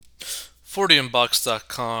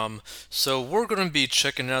40inbox.com. So we're going to be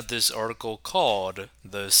checking out this article called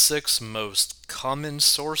The Six Most Common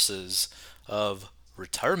Sources of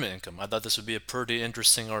Retirement Income. I thought this would be a pretty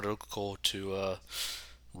interesting article to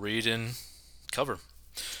read and cover.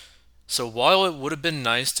 So while it would have been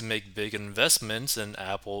nice to make big investments in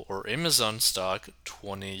Apple or Amazon stock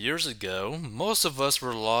 20 years ago, most of us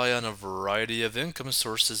rely on a variety of income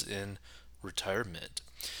sources in retirement.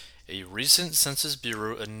 A recent Census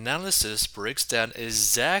Bureau analysis breaks down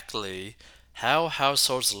exactly how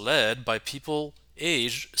households led by people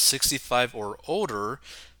aged 65 or older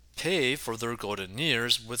pay for their golden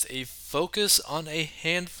years with a focus on a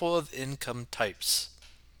handful of income types.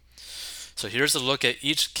 So here's a look at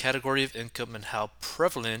each category of income and how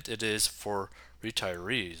prevalent it is for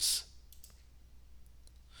retirees.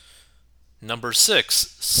 Number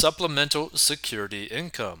 6, supplemental security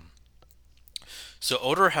income. So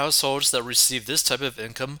older households that receive this type of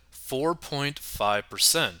income,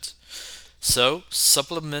 4.5%. So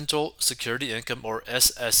supplemental security income, or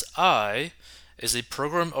SSI, is a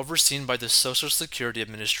program overseen by the Social Security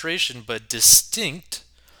Administration but distinct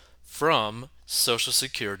from Social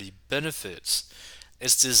Security benefits.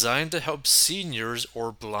 It's designed to help seniors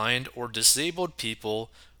or blind or disabled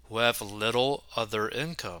people who have little other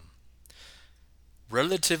income.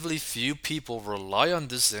 Relatively few people rely on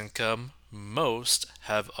this income. Most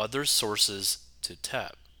have other sources to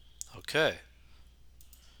tap. Okay.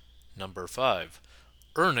 Number 5.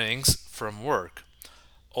 Earnings from work.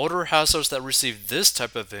 Older households that receive this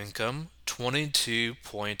type of income,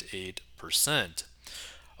 22.8%.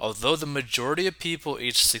 Although the majority of people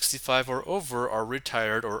aged 65 or over are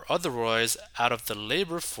retired or otherwise out of the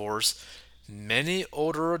labor force, many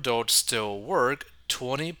older adults still work,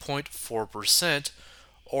 20.4%,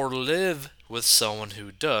 or live with someone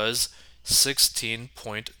who does,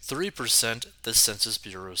 16.3%, the Census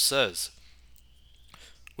Bureau says.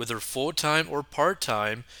 Whether full time or part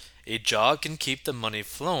time, a job can keep the money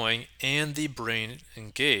flowing and the brain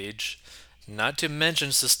engaged, not to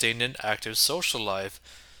mention sustain an active social life.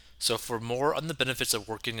 So, for more on the benefits of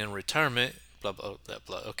working in retirement, blah, blah, blah,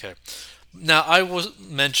 blah. Okay. Now, I will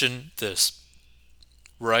mention this,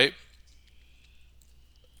 right?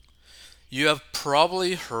 You have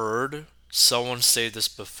probably heard someone say this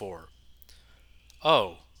before.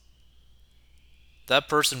 Oh, that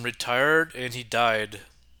person retired and he died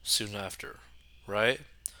soon after, right?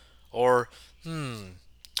 Or,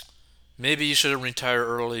 maybe you shouldn't retire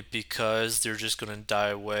early because they're just going to die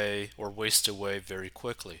away or waste away very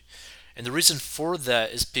quickly. And the reason for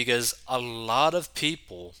that is because a lot of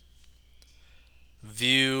people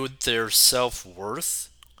view their self worth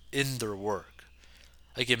in their work.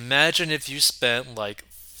 Like, imagine if you spent like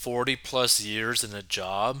 40 plus years in a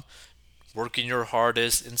job, working your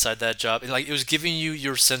hardest inside that job, and like it was giving you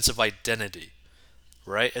your sense of identity,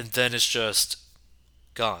 right? And then it's just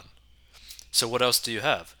gone. So, what else do you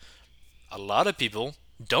have? A lot of people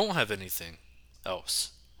don't have anything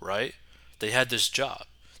else, right? They had this job.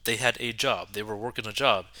 They had a job. They were working a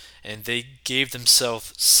job. And they gave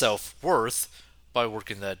themselves self worth by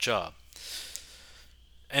working that job.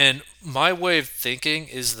 And my way of thinking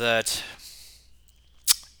is that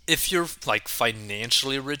if you're like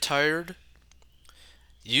financially retired,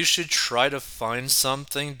 you should try to find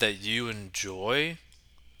something that you enjoy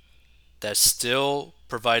that still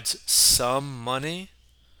provides some money,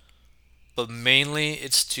 but mainly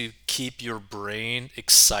it's to keep your brain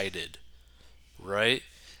excited, right?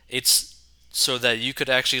 It's so that you could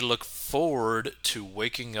actually look forward to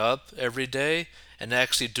waking up every day and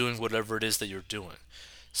actually doing whatever it is that you're doing.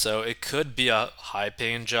 So it could be a high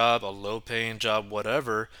paying job, a low paying job,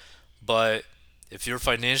 whatever, but if you're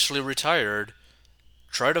financially retired,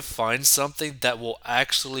 try to find something that will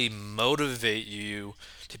actually motivate you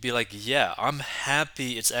to be like, yeah, I'm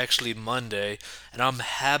happy it's actually Monday and I'm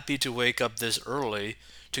happy to wake up this early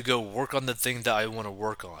to go work on the thing that I want to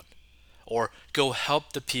work on, or go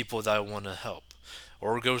help the people that I want to help,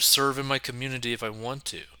 or go serve in my community if I want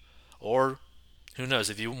to, or who knows,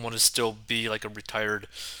 if you want to still be like a retired,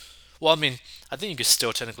 well, I mean, I think you could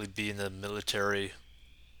still technically be in the military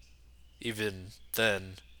even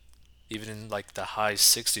then, even in like the high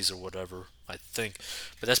 60s or whatever, I think.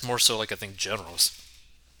 But that's more so like I think generals.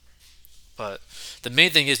 But the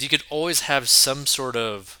main thing is you could always have some sort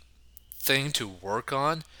of thing to work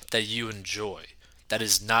on that you enjoy. That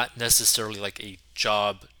is not necessarily like a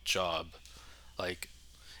job. Like,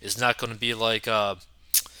 it's not going to be like, actually,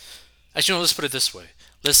 no, let's put it this way.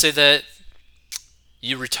 Let's say that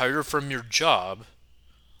you retire from your job,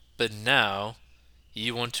 but now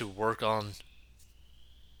you want to work on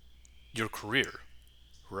your career,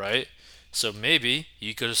 right? So maybe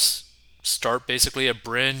you could start basically a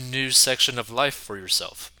brand new section of life for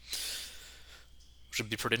yourself, which would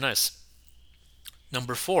be pretty nice.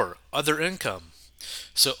 Number four, other income.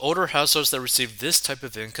 So older households that receive this type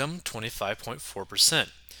of income, 25.4%.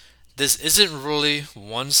 This isn't really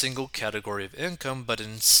one single category of income, but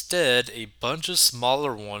instead a bunch of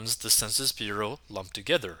smaller ones the Census Bureau lumped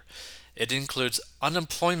together. It includes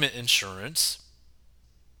unemployment insurance,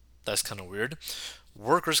 that's kind of weird,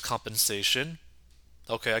 workers' compensation,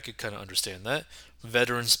 okay, I could kind of understand that,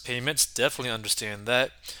 veterans' payments, definitely understand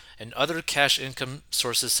that, and other cash income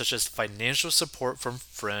sources such as financial support from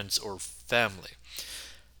friends or family.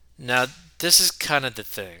 Now, this is kind of the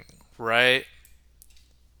thing, right?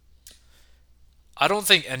 I don't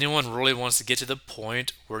think anyone really wants to get to the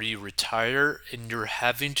point where you retire and you're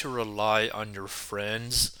having to rely on your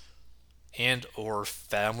friends and or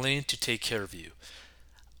family to take care of you.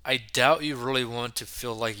 I doubt you really want to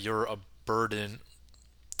feel like you're a burden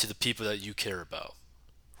to the people that you care about,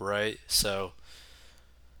 right? So,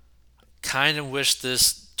 kind of wish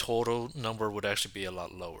this total number would actually be a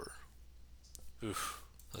lot lower. Oof,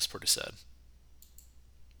 that's pretty sad.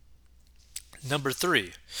 Number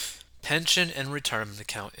three, pension and retirement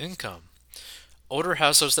account income. Older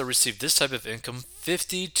households that receive this type of income,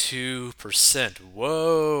 52%.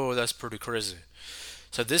 Whoa, that's pretty crazy.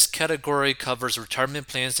 So, this category covers retirement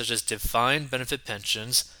plans such as defined benefit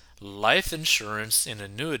pensions, life insurance, and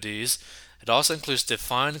annuities. It also includes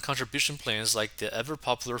defined contribution plans like the ever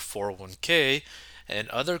popular 401k and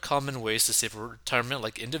other common ways to save for retirement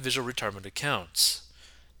like individual retirement accounts.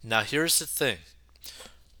 Now, here's the thing,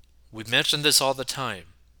 we mention this all the time.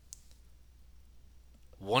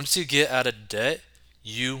 Once you get out of debt,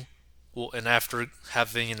 you will, and after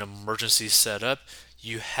having an emergency set up,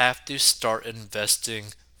 you have to start investing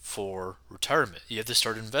for retirement. You have to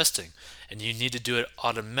start investing, and you need to do it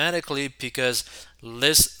automatically because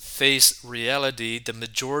let's face reality, the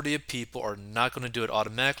majority of people are not going to do it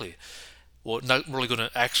automatically. Well, not really going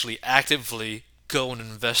to actually actively go and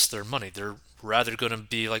invest their money. They're rather going to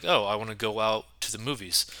be like, oh, I want to go out to the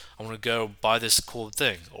movies. I want to go buy this cool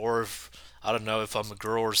thing. Or if, I don't know, if I'm a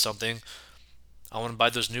girl or something, I want to buy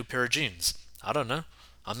those new pair of jeans. I don't know.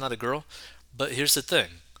 I'm not a girl. But here's the thing,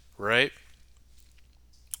 right?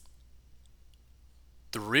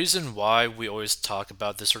 The reason why we always talk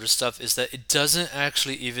about this sort of stuff is that it doesn't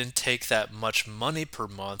actually even take that much money per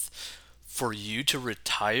month for you to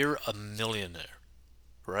retire a millionaire,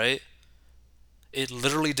 right? It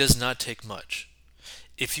literally does not take much.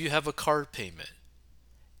 If you have a car payment,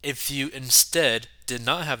 if you instead did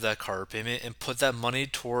not have that car payment and put that money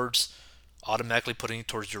towards automatically putting it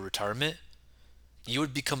towards your retirement, you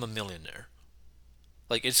would become a millionaire.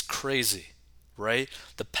 Like, it's crazy, right?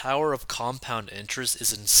 The power of compound interest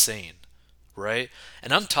is insane, right?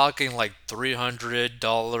 And I'm talking like $300,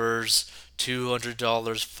 $200,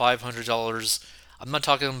 $500. I'm not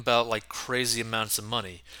talking about like crazy amounts of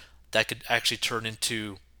money that could actually turn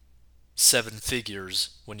into seven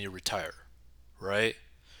figures when you retire, right?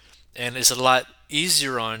 And it's a lot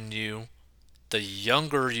easier on you the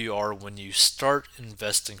younger you are when you start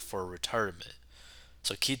investing for retirement.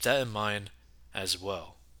 So keep that in mind as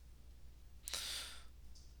well.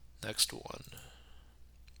 Next one,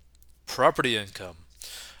 property income.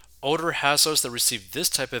 Older households that receive this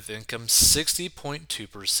type of income,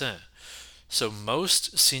 60.2%. So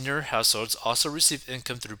most senior households also receive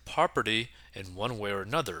income through property in one way or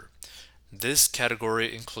another. This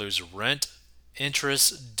category includes rent,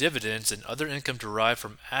 interest, dividends, and other income derived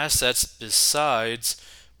from assets besides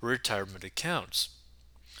retirement accounts.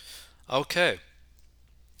 Okay,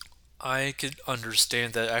 I could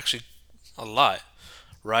understand that actually a lot,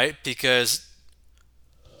 right? Because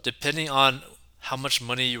depending on how much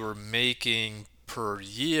money you were making per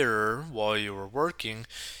year while you were working,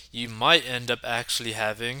 you might end up actually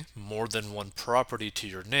having more than one property to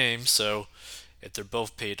your name. So if they're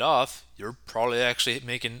both paid off, you're probably actually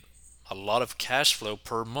making a lot of cash flow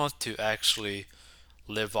per month to actually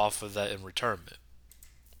live off of that in retirement.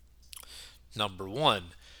 Number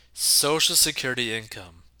one, Social Security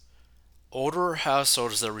income. Older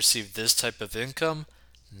households that receive this type of income,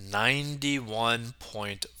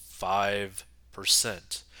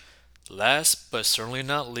 91.5%. Last but certainly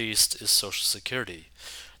not least is Social Security.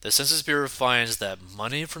 The Census Bureau finds that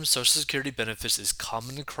money from Social Security benefits is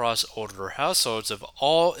common across older households of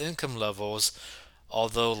all income levels,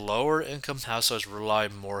 although lower income households rely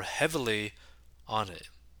more heavily on it.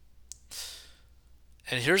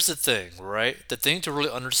 And here's the thing, right? The thing to really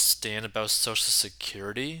understand about Social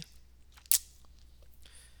Security,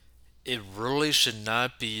 it really should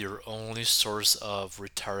not be your only source of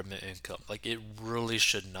retirement income. Like, it really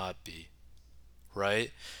should not be,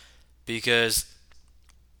 right? because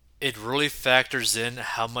it really factors in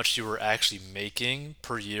how much you were actually making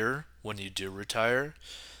per year when you do retire.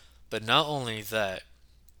 But not only that,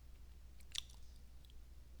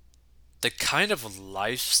 the kind of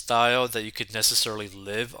lifestyle that you could necessarily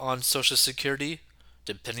live on Social Security,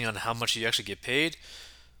 depending on how much you actually get paid,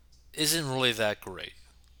 isn't really that great.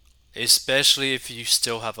 Especially if you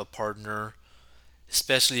still have a partner,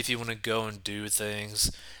 especially if you want to go and do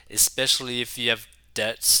things, especially if you have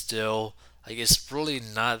debt still. Like, it's really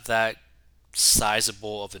not that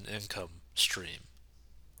sizable of an income stream,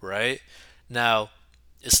 right? Now,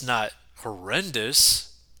 it's not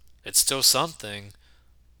horrendous, it's still something,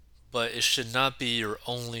 but it should not be your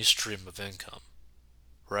only stream of income,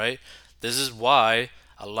 right? This is why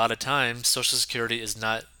a lot of times Social Security is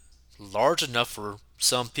not large enough for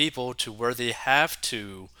some people to where they have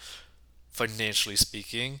to, financially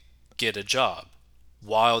speaking, get a job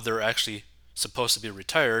while they're actually supposed to be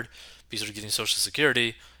retired because they're getting Social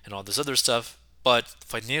Security and all this other stuff. But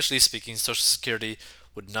financially speaking, Social Security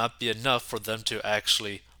would not be enough for them to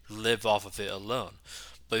actually live off of it alone.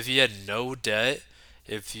 But if you had no debt,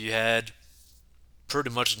 if you had pretty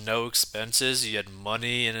much no expenses, you had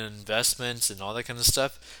money and investments and all that kind of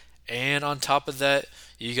stuff, and on top of that,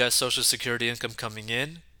 you got Social Security income coming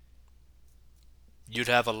in, you'd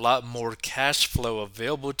have a lot more cash flow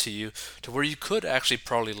available to you to where you could actually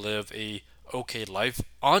probably live a okay life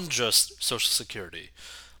on just Social Security.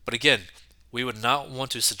 But again, we would not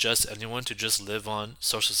want to suggest anyone to just live on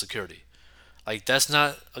Social Security. Like, that's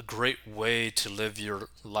not a great way to live your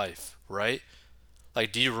life, right?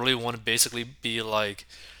 Like, do you really want to basically be like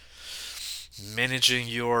managing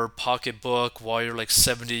your pocketbook while you're like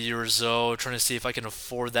 70 years old, trying to see if I can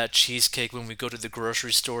afford that cheesecake when we go to the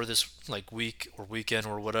grocery store this like week or weekend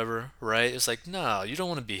or whatever, right? It's like, no, you don't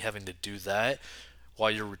want to be having to do that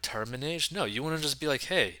while you're retirement age. No, you want to just be like,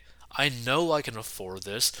 hey, I know I can afford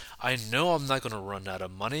this. I know I'm not going to run out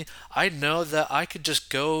of money. I know that I could just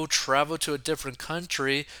go travel to a different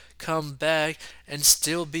country, come back, and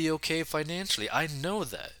still be okay financially. I know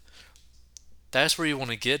that. That's where you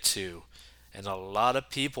want to get to. And a lot of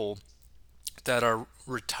people that are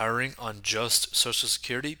retiring on just Social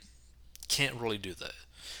Security can't really do that.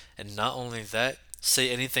 And not only that, say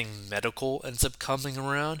anything medical ends up coming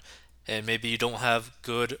around and maybe you don't have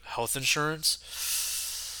good health insurance,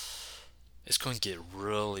 it's going to get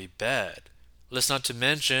really bad. Let's not to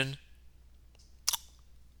mention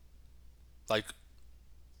like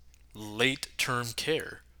late term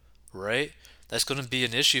care, right? That's going to be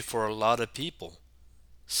an issue for a lot of people.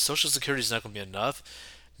 Social Security is not going to be enough.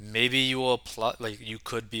 Maybe you will apply, like you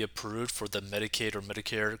could be approved for the Medicaid or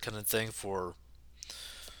Medicare kind of thing for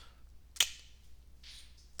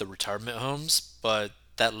the retirement homes, but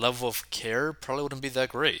that level of care probably wouldn't be that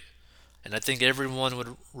great. And I think everyone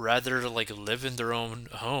would rather like live in their own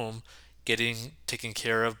home, getting taken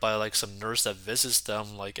care of by like some nurse that visits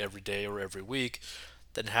them like every day or every week,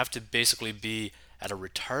 than have to basically be at a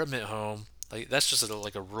retirement home. Like, that's just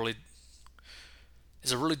like a really,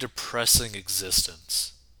 it's a really depressing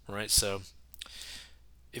existence, right? So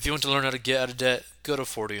if you want to learn how to get out of debt, go to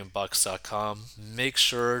 40inbox.com. Make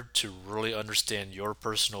sure to really understand your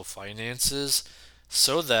personal finances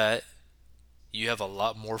so that you have a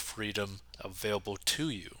lot more freedom available to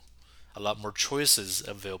you, a lot more choices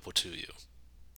available to you.